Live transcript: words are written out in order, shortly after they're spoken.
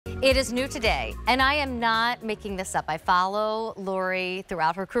It is new today, and I am not making this up. I follow Lori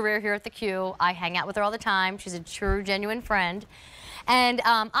throughout her career here at the Q. I hang out with her all the time. She's a true, genuine friend. And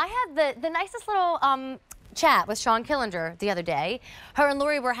I had the nicest little chat with Sean Killinger the other day. Her and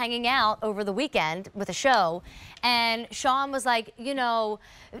Lori were hanging out over the weekend with a show, and Sean was like, you know,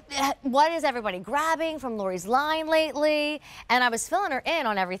 what is everybody grabbing from Lori's line lately? And I was filling her in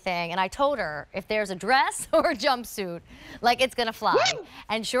on everything, and I told her if there's a dress or a jumpsuit, like, it's gonna fly. Woo!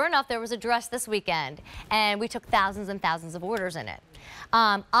 And sure enough, there was a dress this weekend, and we took thousands and thousands of orders in it.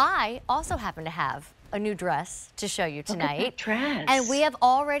 I also happen to have a new dress to show you tonight. Look at that dress. And we have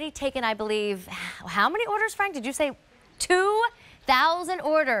already taken, I believe, how many orders, Frank? Did you say 2,000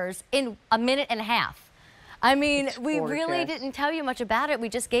 orders in a minute and a half? I mean, we really didn't tell you much about it. We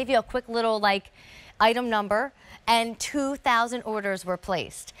just gave you a quick little, like, item number, and 2,000 orders were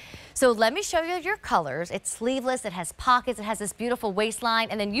placed. So let me show you your colors. It's sleeveless, it has pockets, it has this beautiful waistline,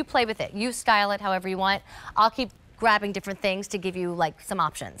 and then you play with it. You style it however you want. I'll keep grabbing different things to give you, like, some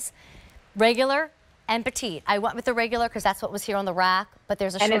options. Regular and petite. I went with the regular because that's what was here on the rack, but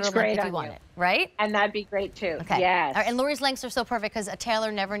there's a shorter length if you want it, right? And that'd be great too. Okay. Yes. And Lori's lengths are so perfect because a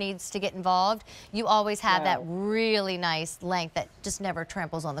tailor never needs to get involved. You always have that really nice length that just never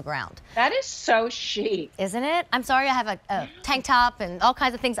tramples on the ground. That is so chic. Isn't it? I'm sorry I have a tank top and all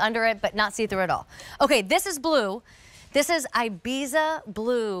kinds of things under it, but not see-through at all. Okay, this is blue. This is Ibiza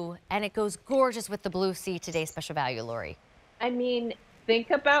blue, and it goes gorgeous with the blue sea today's special value, Lori. I mean,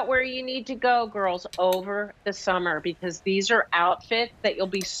 think about where you need to go, girls, over the summer, because these are outfits that you'll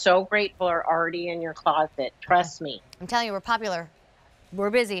be so grateful are already in your closet. Trust me. I'm telling you, we're popular.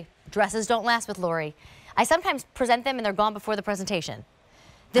 We're busy. Dresses don't last with Lori. I sometimes present them and they're gone before the presentation.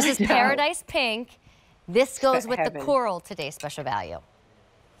 This is Paradise Pink. This goes with the coral today's special value.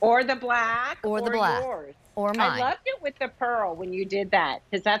 Or the black. Or the black. Yours. Or mine. I loved it with the pearl when you did that,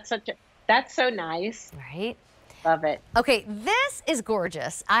 because that's so nice. Right? Love it. Okay, this is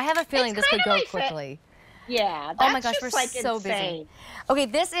gorgeous. I have a feeling this could go quickly. Yeah. Oh my gosh, we're like so insane. busy. Okay,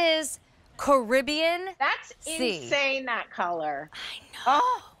 this is Caribbean That's sea. insane, that color. I know.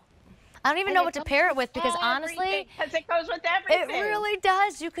 Oh. I don't even know what to pair it with because honestly, because it goes with everything. It really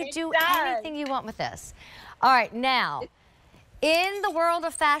does. You could do anything you want with this. All right, now, in the world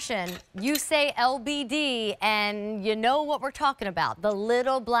of fashion, you say LBD and you know what we're talking about. The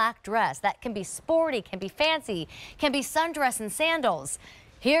little black dress. That can be sporty, can be fancy, can be sundress and sandals.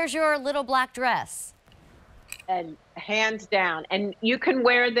 Here's your little black dress. And hands down. And you can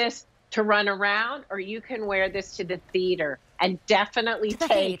wear this to run around, or you can wear this to the theater. And definitely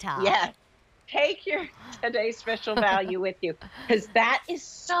take your today's special value with you, because that is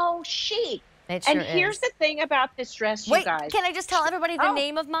so chic. It sure and here's the thing about this dress, you guys. Wait, can I just tell everybody the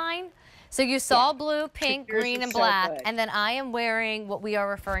name of mine? So you saw blue, pink, green, and black, and then I am wearing what we are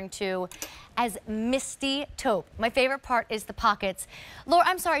referring to as Misty Taupe. My favorite part is the pockets. Laura,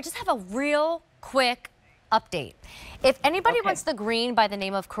 I'm sorry, just have a real quick update. If anybody wants the green by the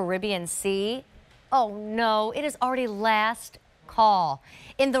name of Caribbean Sea, oh no, it is already last call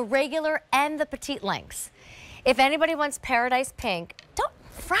in the regular and the petite lengths. If anybody wants Paradise Pink,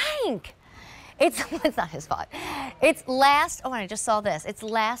 Frank. It's not his fault. It's last, I just saw this. It's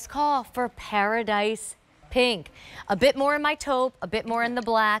last call for Paradise Pink. A bit more in my taupe, a bit more in the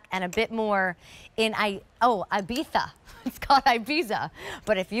black, and a bit more in, Ibiza. It's called Ibiza.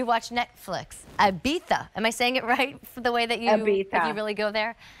 But if you watch Netflix, Ibiza, am I saying it right for the way that you, if you really go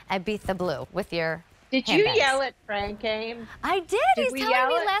there? Ibiza blue with your Did you yell at Frank, Ames? I did. He's telling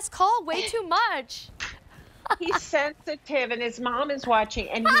me last call way too much. He's sensitive, and his mom is watching,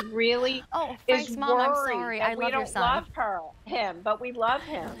 and he really Frank's mom, I'm sorry. I love your son. We don't love him, but we love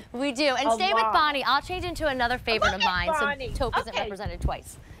him. We do. And stay with Bonnie. I'll change into another favorite of mine, so taupe isn't represented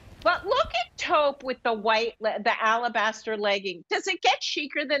twice. But look at taupe with the white, the alabaster legging. Does it get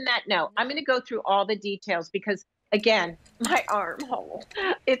chicer than that? No. I'm going to go through all the details because, again, my armhole,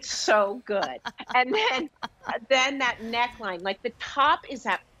 it's so good. And then that neckline, like the top is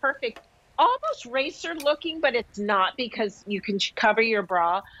that perfect, almost racer looking, but it's not because you can cover your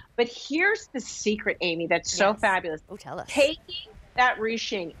bra. But here's the secret, Amy, that's so fabulous. Oh, tell us. Taking that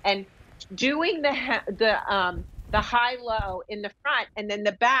ruching and doing the high-low in the front, and then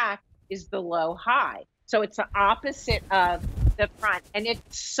the back is the low-high. So it's the opposite of the front. And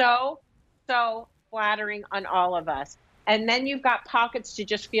it's so, so flattering on all of us. And then you've got pockets to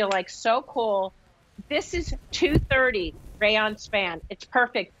just feel like so cool. This is 230 rayon span. It's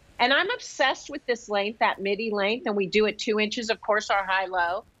perfect. And I'm obsessed with this length, that midi length, and we do it 2 inches, of course, our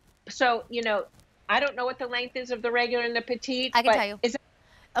high-low. So, you know, I don't know what the length is of the regular and the petite. I can tell you. Is it,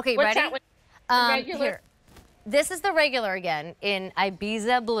 okay, what's ready? That one? Regular? Here. this is the regular again in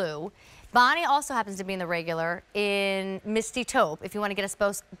Ibiza Blue. Bonnie also happens to be in the regular in Misty Taupe, if you want to get us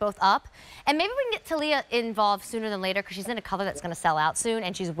both up. And maybe we can get Talia involved sooner than later because she's in a color that's going to sell out soon,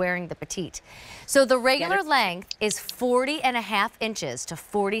 and she's wearing the petite. So the regular length is 40.5 inches to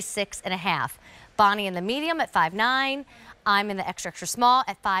 46.5. Bonnie in the medium at 5'9". I'm in the extra small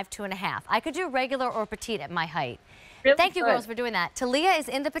at 5'2.5". I could do regular or petite at my height. Really Thank you, good. girls, for doing that. Talia is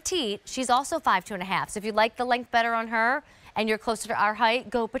in the petite. She's also 5'2.5". So if you like the length better on her and you're closer to our height,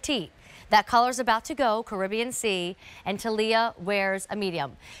 go petite. That color's about to go, Caribbean Sea, and Talia wears a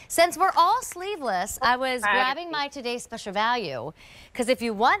medium. Since we're all sleeveless, I was grabbing my today's special value, because if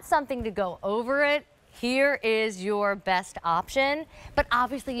you want something to go over it, here is your best option. But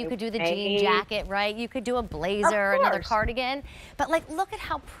obviously you could do the jean jacket, right? You could do a blazer, another cardigan. But like, look at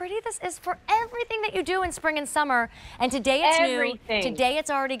how pretty this is for everything that you do in spring and summer. And today it's new. Today it's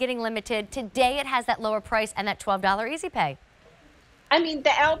already getting limited. Today it has that lower price and that $12 easy pay. I mean, the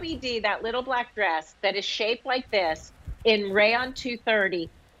LBD, that little black dress that is shaped like this in Rayon 230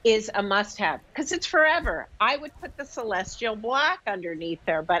 is a must-have because it's forever. I would put the celestial black underneath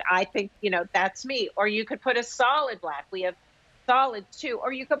there, but I think, you know, that's me. Or you could put a solid black. We have solid too.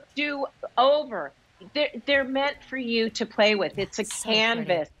 Or you could do over. They're meant for you to play with. It's a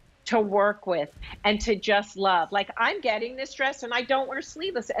canvas to work with and to just love. Like, I'm getting this dress and I don't wear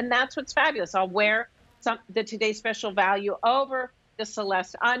sleeveless, and that's what's fabulous. I'll wear the today's special value over, the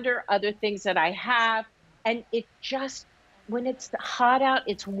Celeste under, other things that I have. And it just, when it's hot out,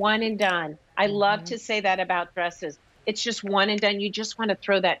 it's one and done. I love to say that about dresses. It's just one and done. You just want to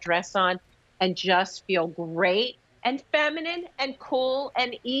throw that dress on and just feel great and feminine and cool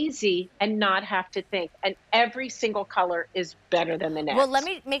and easy and not have to think. And every single color is better than the next. Well, let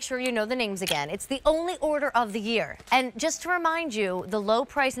me make sure you know the names again. It's the only order of the year. And just to remind you, the low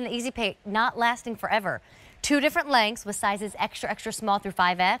price and the easy pay not lasting forever. 2 different lengths with sizes extra small through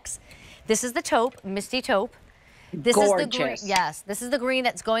 5X. This is the taupe, Misty Taupe. This is the green. Yes, this is the green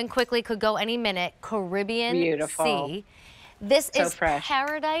that's going quickly, could go any minute. Caribbean Sea. This is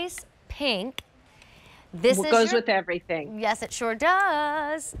Paradise Pink. This goes with everything. Yes, it sure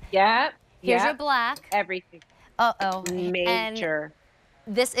does. Yep. Here's your black. Everything. And Major.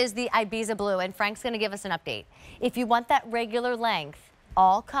 this is the Ibiza Blue, and Frank's going to give us an update. If you want that regular length,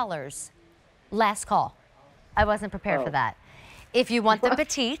 all colors, last call. I wasn't prepared for that. If you want the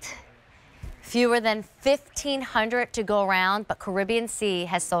petite, fewer than 1,500 to go around, but Caribbean Sea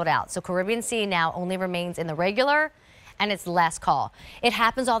has sold out. So Caribbean Sea now only remains in the regular, and it's last call. It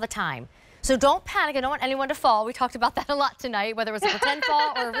happens all the time. So don't panic. I don't want anyone to fall. We talked about that a lot tonight, whether it was a pretend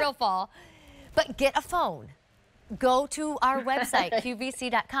fall or a real fall. But get a phone. Go to our website,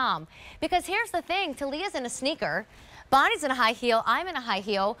 QVC.com. Because here's the thing, Talia's in a sneaker. Bonnie's in a high heel, I'm in a high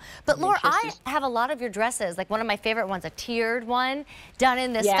heel. But Laura, I have a lot of your dresses, like one of my favorite ones, a tiered one, done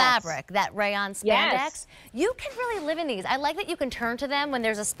in this fabric, that rayon spandex. You can really live in these. I like that you can turn to them when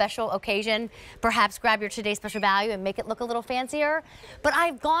there's a special occasion, perhaps grab your today's special value and make it look a little fancier. But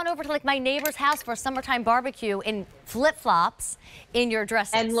I've gone over to like my neighbor's house for a summertime barbecue in flip-flops in your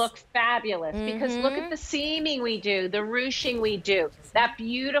dresses. And look fabulous, because look at the seaming we do, the ruching we do, that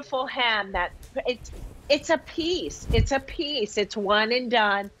beautiful hem, it's a piece. It's a piece. It's one and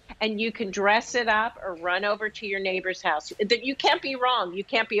done, and you can dress it up or run over to your neighbor's house. You can't be wrong. You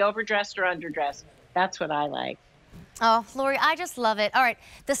can't be overdressed or underdressed. That's what I like. Oh, Lori, I just love it. All right,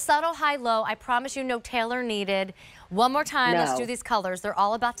 the subtle high-low, I promise you no tailor needed. One more time, let's do these colors. They're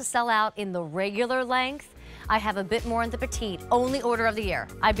all about to sell out in the regular length. I have a bit more in the petite, only order of the year.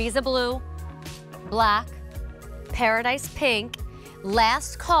 Ibiza Blue, Black, Paradise Pink.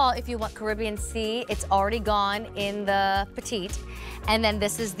 Last call if you want Caribbean Sea. It's already gone in the petite. And then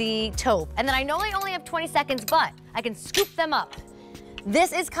this is the taupe. And then I know I only have 20 seconds, but I can scoop them up.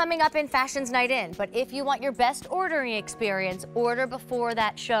 This is coming up in Fashions Night In, but if you want your best ordering experience, order before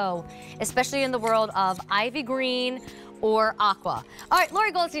that show, especially in the world of ivy green or aqua. All right,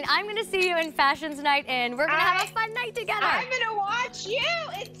 Lori Goldstein, I'm going to see you in Fashions Night In. We're going to have a fun night together. I'm going to watch you.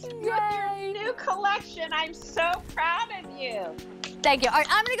 It's your new collection. I'm so proud of you. Thank you. All right,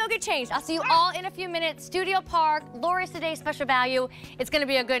 I'm going to go get changed. I'll see you all in a few minutes. Studio Park, Lori's today's special value. It's going to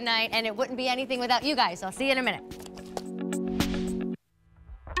be a good night, and it wouldn't be anything without you guys. So I'll see you in a minute.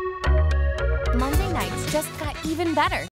 Monday nights just got even better.